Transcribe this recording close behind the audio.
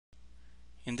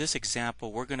In this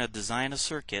example, we're going to design a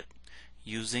circuit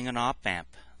using an op-amp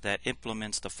that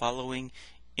implements the following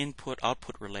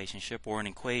input-output relationship or an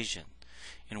equation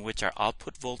in which our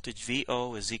output voltage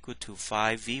VO is equal to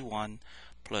 5V1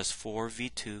 plus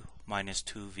 4V2 minus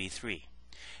 2V3.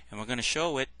 And we're going to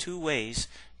show it two ways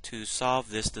to solve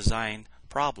this design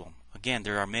problem. Again,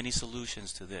 there are many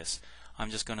solutions to this. I'm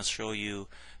just going to show you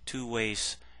two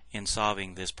ways in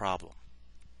solving this problem.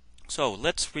 So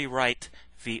let's rewrite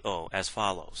VO as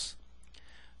follows.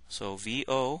 So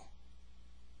VO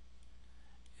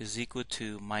is equal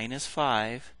to minus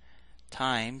 5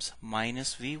 times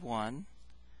minus V1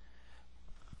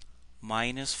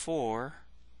 minus 4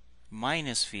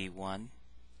 minus V2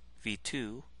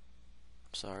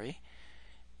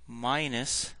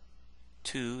 minus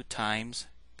 2 times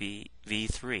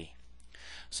V3.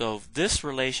 So this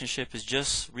relationship is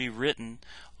just rewritten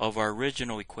of our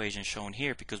original equation shown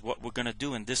here, because what we're going to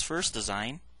do in this first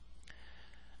design,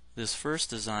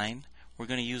 we're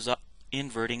going to use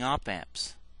inverting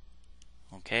op-amps.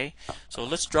 Okay, so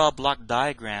let's draw a block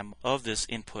diagram of this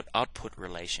input-output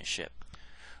relationship.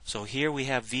 So here we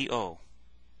have VO.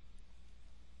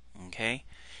 Okay,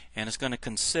 and it's going to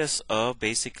consist of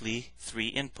basically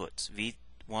three inputs: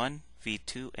 V1,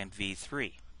 V2, and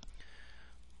V3.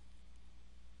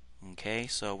 Okay,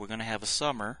 so we're going to have a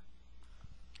summer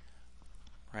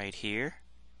right here,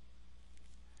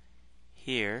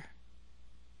 here,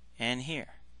 and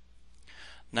here.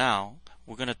 Now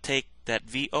we're going to take that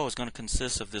VO is going to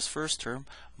consist of this first term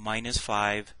minus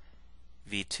 5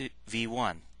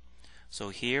 V1. So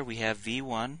here we have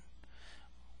V1.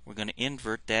 We're going to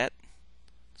invert that,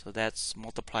 so that's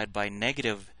multiplied by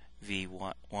negative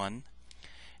V1,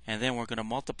 and then we're going to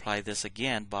multiply this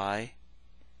again by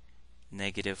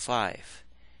negative 5,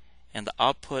 and the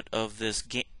output of this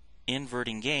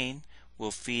inverting gain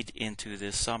will feed into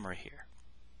this summer here.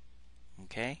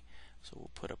 Okay, so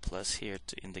we'll put a plus here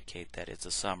to indicate that it's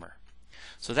a summer.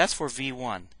 So that's for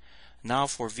V1. Now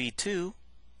for V2,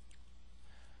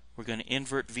 we're going to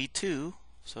invert V2,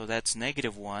 so that's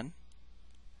negative 1,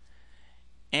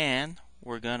 and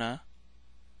we're going to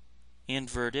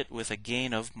invert it with a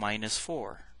gain of minus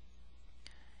 4,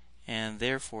 and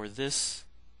therefore this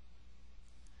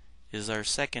is our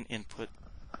second input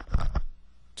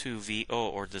to VO,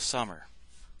 or the summer.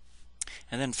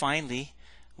 And then finally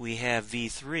we have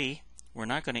V3. We're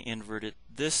not going to invert it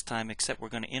this time, except we're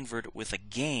going to invert it with a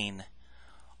gain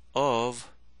of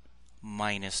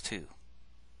minus 2.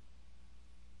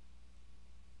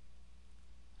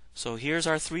 So here's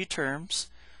our three terms.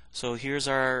 So here's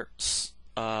our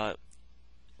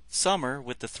summer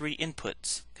with the three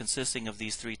inputs consisting of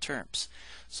these three terms.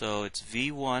 So it's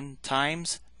V1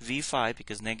 times V5,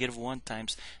 because negative 1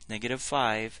 times negative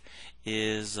 5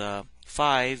 is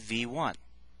 5V1.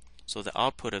 So the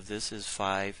output of this is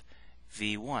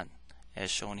 5V1, as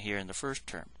shown here in the first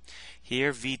term.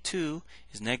 Here V2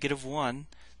 is negative 1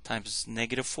 times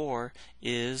negative 4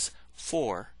 is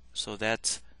 4. So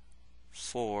that's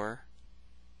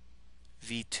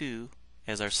 4V2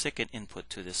 as our second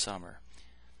input to this summer.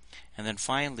 And then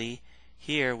finally,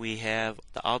 here we have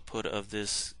the output of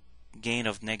this gain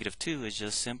of negative 2 is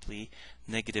just simply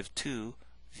negative 2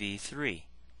 V3.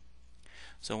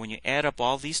 So when you add up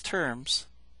all these terms,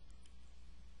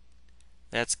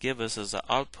 that's give us as an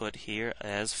output here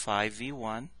as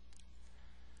 5V1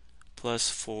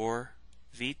 plus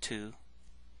 4V2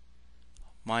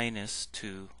 minus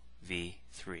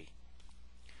 2V3.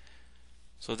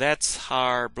 So that's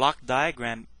our block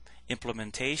diagram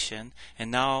implementation,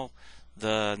 and now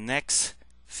the next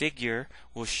figure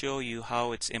will show you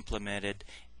how it's implemented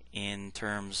in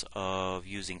terms of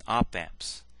using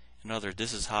op-amps. In other words,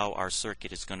 this is how our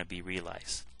circuit is going to be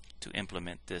realized to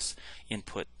implement this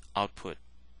input-output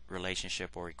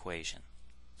relationship or equation.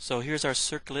 So here's our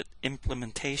circuit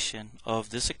implementation of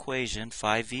this equation,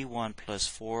 5V1 plus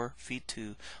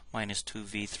 4V2 minus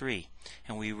 2V3.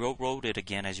 And we wrote it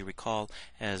again, as you recall,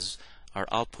 as our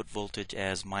output voltage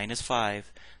as minus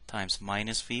 5 times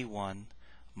minus V1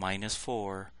 minus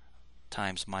 4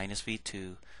 times minus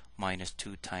V2 minus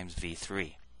 2 times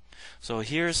V3. So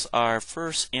here's our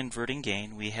first inverting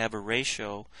gain. We have a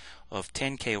ratio of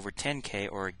 10K over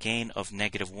 10K, or a gain of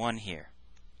negative 1 here.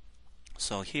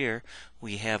 So here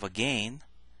we have a gain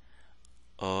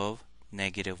of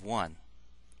negative 1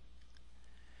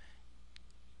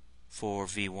 for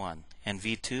V1. And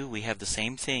V2, we have the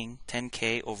same thing.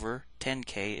 10K over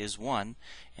 10K is 1,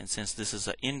 and since this is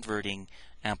an inverting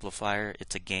amplifier,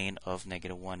 it's a gain of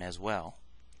negative 1 as well.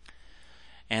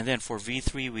 And then for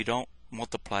V3, we don't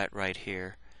multiply it right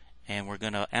here, and we're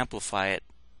going to amplify it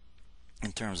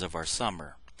in terms of our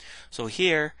summer. So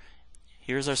here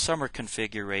Here's our summer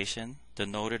configuration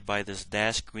denoted by this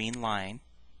dashed green line.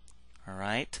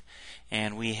 Alright,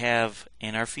 and we have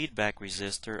in our feedback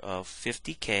resistor of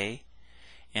 50K,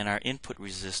 and our input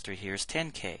resistor here is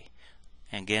 10K.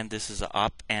 Again, this is an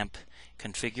op-amp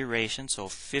configuration, so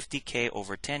 50K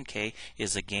over 10K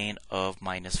is a gain of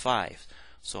 -5.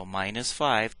 So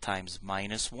 -5 times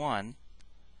 -1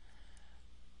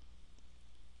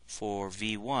 for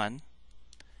V1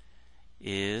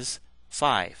 is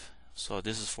 5. So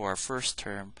this is for our first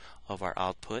term of our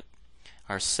output.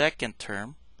 Our second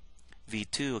term,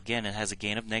 V2, again, it has a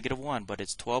gain of -1, but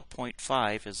it's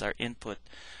 12.5 is our input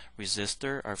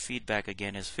resistor. Our feedback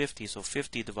again is 50, so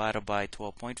 50 divided by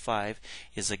 12.5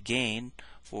 is a gain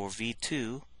for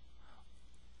V2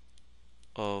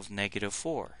 of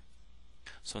 -4.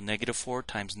 So -4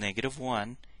 times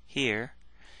 -1 here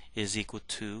is equal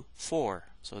to 4.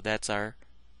 So that's our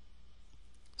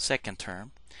second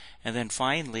term. And then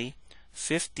finally,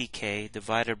 50K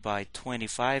divided by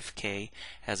 25K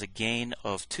has a gain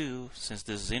of 2. Since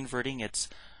this is inverting, it's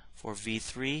for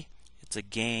V3, it's a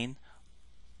gain,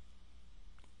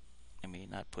 let me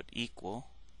not put equal,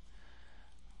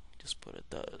 just put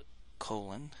the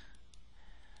colon.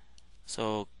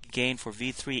 So gain for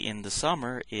V3 in the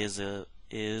summer is -2.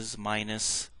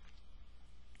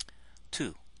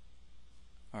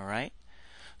 Alright,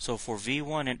 so for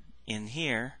V1 in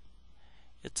here,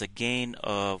 it's a gain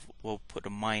of, we'll put a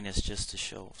minus just to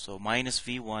show. So minus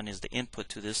V1 is the input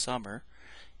to this summer,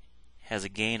 has a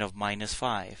gain of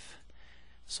 -5.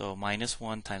 So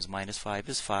 -1 times -5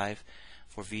 is 5.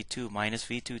 For V2, minus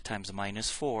V2 times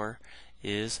 -4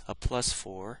 is a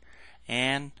 +4.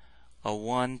 And a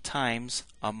 1 times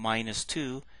a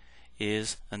 -2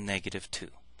 is a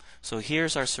 -2. So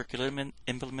here's our circular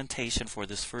implementation for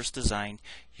this first design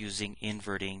using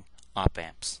inverting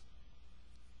op-amps.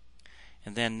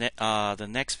 And then the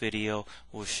next video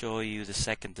will show you the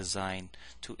second design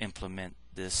to implement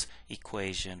this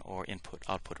equation or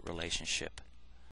input-output relationship.